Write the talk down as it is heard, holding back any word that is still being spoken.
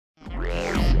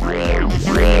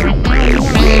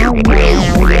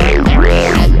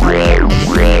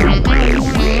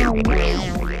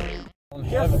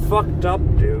fucked up,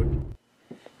 dude.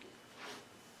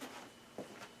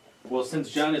 Well, since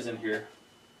John isn't here,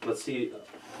 let's see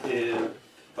if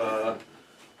how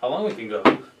long we can go.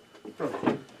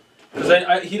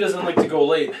 Because he doesn't like to go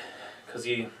late because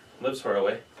he lives far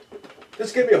away.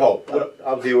 Just give me hope.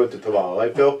 I'll deal with it tomorrow,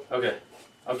 right, Phil? Okay,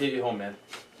 I'll get you home, man.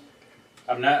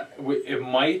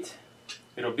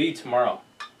 It'll be tomorrow.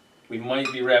 We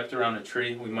might be wrapped around a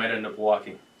tree. We might end up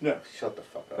walking. No, shut the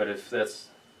fuck up. But if that's...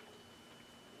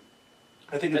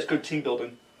 I think it's good team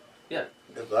building. Yeah.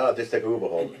 I'll just take an Uber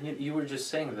home. And you were just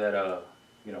saying that,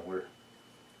 we're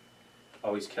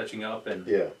always catching up and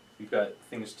we've got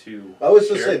things to I was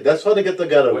share. just saying, that's how they get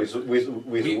together.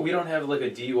 We don't have like a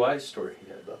DUI story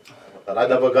yet. But I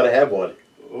never gotta have one.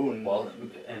 Oh, Well,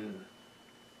 and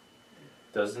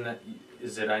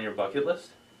is it on your bucket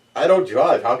list? I don't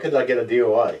drive. How could I get a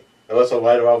DUI? Unless I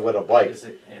ride around with a bike. Is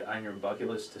it on your bucket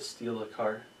list to steal a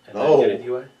car and No. then get a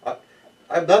DUI?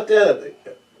 I'm not that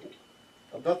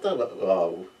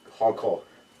hardcore.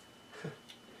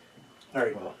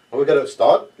 Alright, Are we gonna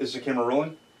start? is the camera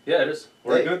rolling? Yeah, it is.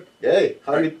 We're Hey. good? Hey,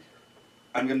 how you?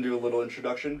 I'm going to do a little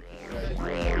introduction.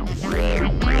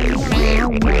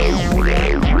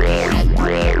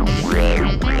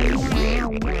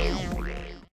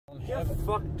 Get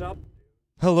fucked up.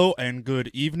 Hello and good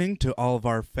evening to all of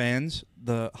our fans,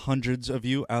 the hundreds of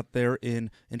you out there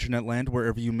in internet land,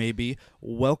 wherever you may be.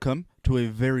 Welcome to a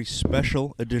very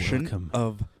special edition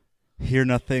of Hear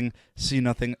Nothing, See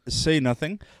Nothing, Say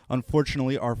Nothing.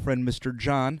 Unfortunately, our friend Mr.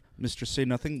 John, Mr. Say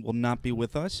Nothing, will not be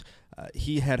with us.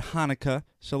 He had Hanukkah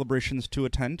celebrations to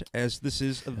attend, as this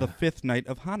is the fifth night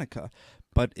of Hanukkah.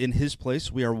 But in his place,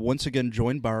 we are once again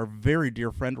joined by our very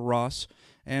dear friend Ross.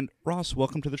 And Ross,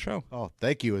 welcome to the show. Oh,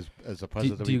 thank you. As a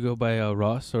president, Do you go by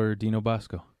Ross or Dino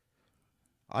Bosco?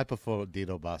 I prefer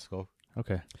Dino Bosco.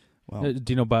 Okay. Well,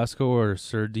 Dino Bosco or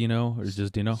Sir Dino or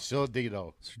just Dino? Sir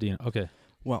Dino. Sir Dino. Okay.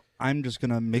 well, I'm just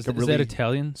gonna make Is, a is really that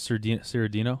Italian? Sir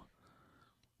Dino?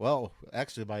 Well,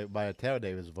 actually, my Italian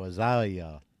name is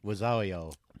Rosario.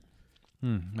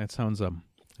 That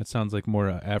sounds like more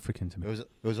African to me. It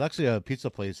was actually a pizza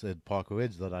place in Park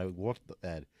Ridge that I worked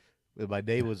at. My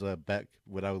name was back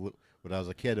when I was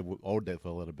a kid and owned it for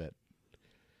a little bit.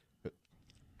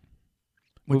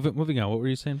 Moving on. What were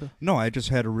you saying, Bill? No, I just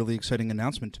had a really exciting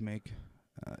announcement to make.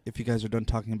 If you guys are done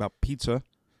talking about pizza,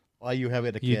 Why you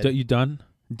having a You kid? you done,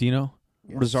 Dino?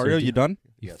 Rosario, Sir you done?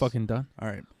 You Yes. fucking done? All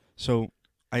right. So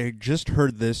I just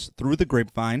heard this through the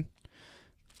grapevine.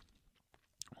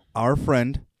 Our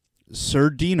friend Sir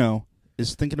Dino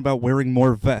is thinking about wearing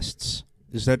more vests.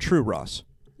 Is that true, Ross?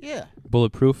 Yeah.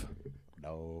 Bulletproof?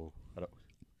 No. I don't.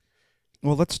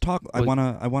 Well, let's talk. I Well-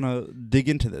 wanna dig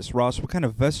into this, Ross. What kind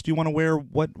of vest do you want to wear?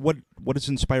 What is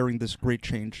inspiring this great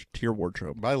change to your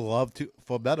wardrobe? I love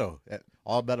for metal.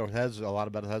 All metalheads, a lot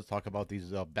of metalheads talk about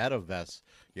these metal vests.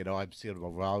 You know, I'm seeing them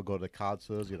around, go to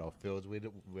concerts. You know, Phil's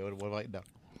wearing one right now.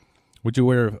 Would you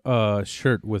wear a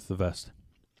shirt with the vest?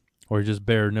 Or just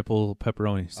bare nipple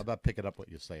pepperonis? I'm not picking up what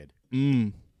you're saying.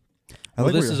 I Well,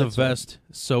 like this where is your a head's at. vest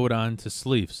sewed on to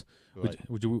sleeves. Right.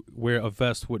 Would you wear a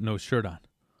vest with no shirt on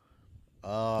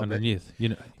underneath? You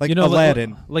know, Like you know,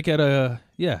 Aladdin. like at a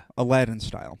Aladdin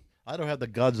style. I don't have the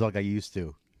guns like I used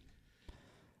to.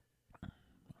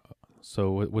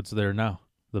 So what's there now?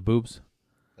 The boobs?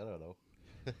 I don't know.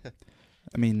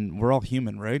 I mean, we're all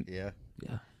human, right? Yeah.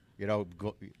 Yeah.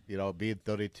 Being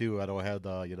 32, I don't have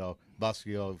the,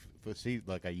 muscular physique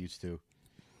like I used to.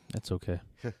 That's okay.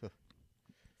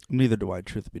 Neither do I,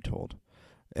 truth be told.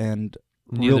 And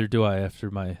Neither do I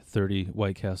after my 30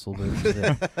 White Castle.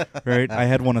 right, I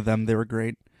had one of them. They were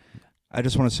great. I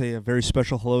just want to say a very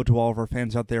special hello to all of our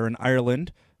fans out there in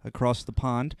Ireland, across the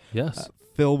pond. Yes.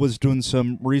 Phil was doing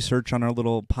some research on our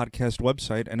little podcast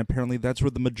website, and apparently that's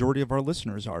where the majority of our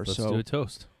listeners are. Let's so do a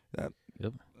toast.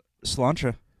 Yep.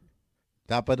 Sláinte.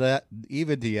 Top of that,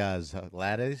 even Diaz,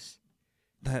 ladders.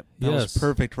 That was Yes.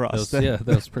 perfect, Ross. That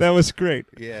was perfect. That was great.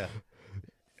 Yeah.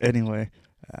 Anyway,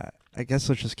 I guess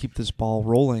let's just keep this ball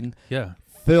rolling. Yeah.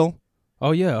 Phil,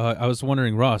 Oh, yeah. I was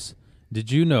wondering, Ross,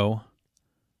 did you know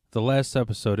the last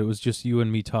episode, it was just you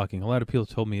and me talking? A lot of people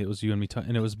told me it was you and me talking,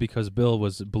 and it was because Bill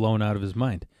was blown out of his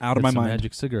mind. out of With my some mind.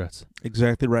 magic cigarettes.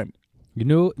 Exactly right.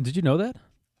 Did you know that?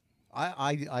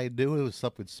 I knew it was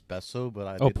something special,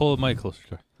 but Pull the mic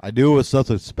closer. I knew it was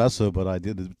something special, but I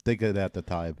didn't think it at the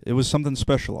time. It was something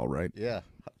special, all right. Yeah,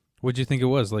 What'd you think it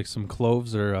was? Like some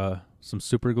cloves or some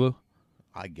super glue?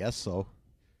 I guess so.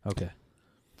 Okay.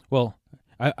 Well,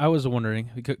 I was wondering,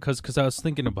 because I was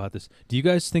thinking about this. Do you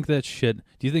guys think that shit,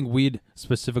 do you think weed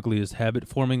specifically is habit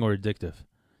forming or addictive?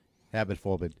 Habit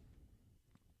forming.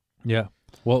 Yeah.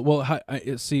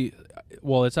 See.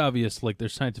 Well, it's obvious. Like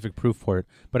there's scientific proof for it.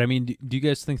 But I mean, do you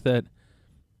guys think that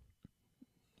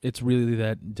it's really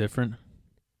that different?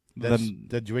 Than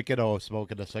drinking or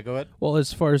smoking a cigarette? Well,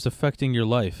 as far as affecting your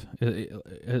life,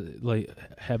 like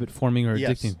habit forming or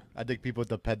Yes, addicting. I think people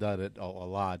depend on it a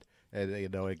lot, and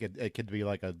it can be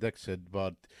like addiction,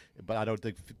 but I don't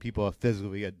think people are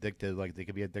physically addicted like they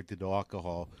can be addicted to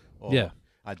alcohol. Or, Yeah.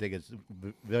 I think it's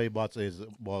very much is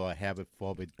more a habit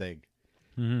forming thing.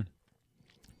 Mm-hmm.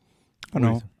 I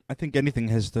don't know. I think anything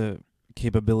has the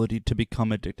capability to become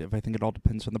addictive. I think it all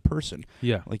depends on the person.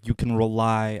 Yeah. Like you can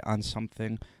rely on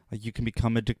something. Like you can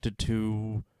become addicted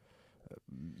to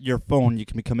your phone. You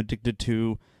can become addicted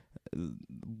to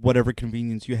whatever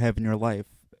convenience you have in your life.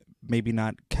 Maybe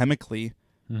not chemically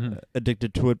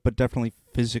addicted to it, but definitely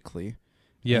physically.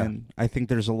 Yeah. And I think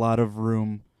there's a lot of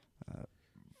room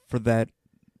for that.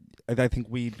 I think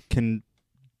weed can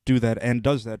do that and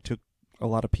does that to a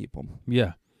lot of people.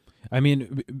 Yeah. I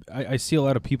mean, I see a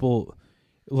lot of people,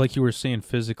 like you were saying,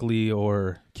 physically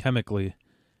or chemically.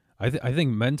 I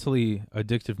think mentally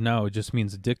addictive now, it just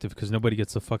means addictive because nobody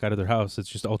gets the fuck out of their house. It's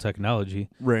just all technology.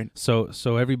 Right. So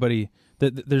everybody,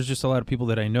 there's just a lot of people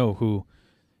that I know who,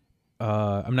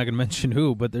 I'm not going to mention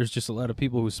who, but there's just a lot of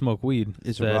people who smoke weed.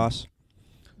 Is it Ross?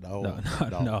 No, I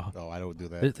don't do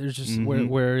that. There's just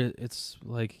where it's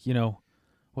like,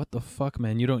 what the fuck,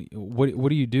 man? You don't, what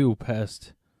do you do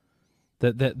past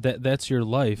that's your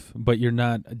life, but you're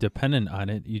not dependent on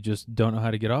it. You just don't know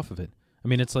how to get off of it. I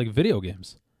mean, it's like video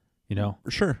games,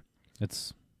 Sure.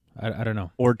 It's, I don't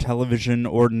know. Or television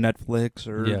or Netflix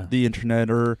or the internet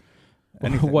or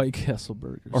anything. White Castle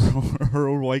burgers.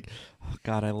 Or like, oh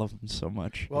God, I love them so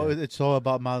much. Well, it's all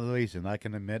about moderation. I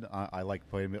can admit I like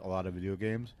playing a lot of video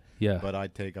games. Yeah. But I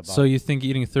take about... So you think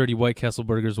eating 30 White Castle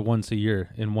burgers once a year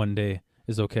in one day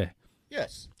is okay?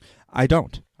 Yes. I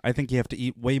don't. I think you have to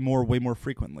eat way more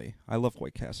frequently. I love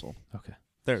White Castle. Okay.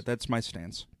 That's my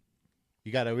stance.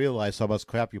 You got to realize how much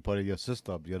crap you put in your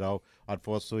system,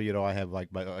 Unfortunately, I have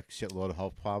like my shitload of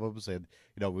health problems, and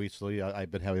recently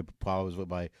I've been having problems with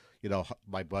my,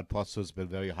 my blood pressure's been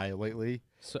very high lately.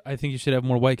 So I think you should have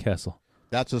more White Castle.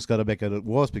 That's just gonna make it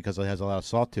worse because it has a lot of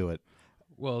salt to it.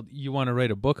 Well, you want to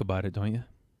write a book about it, don't you?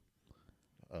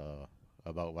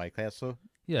 About White Castle?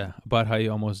 Yeah, about how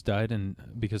you almost died and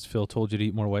because Phil told you to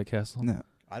eat more White Castle. No.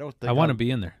 I don't think I want to be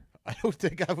in there. I don't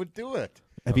think I would do it.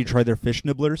 Have you tried their fish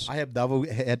nibblers? I have never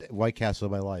had White Castle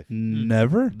in my life.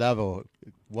 Never? Never.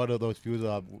 One of those few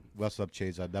restaurant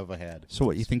chains I've never had. So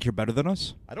what, you think you're better than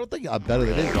us? I don't think I'm better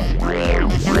than anybody.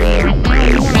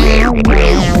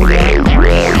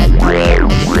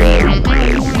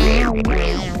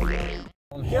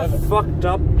 You're fucked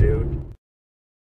up, dude.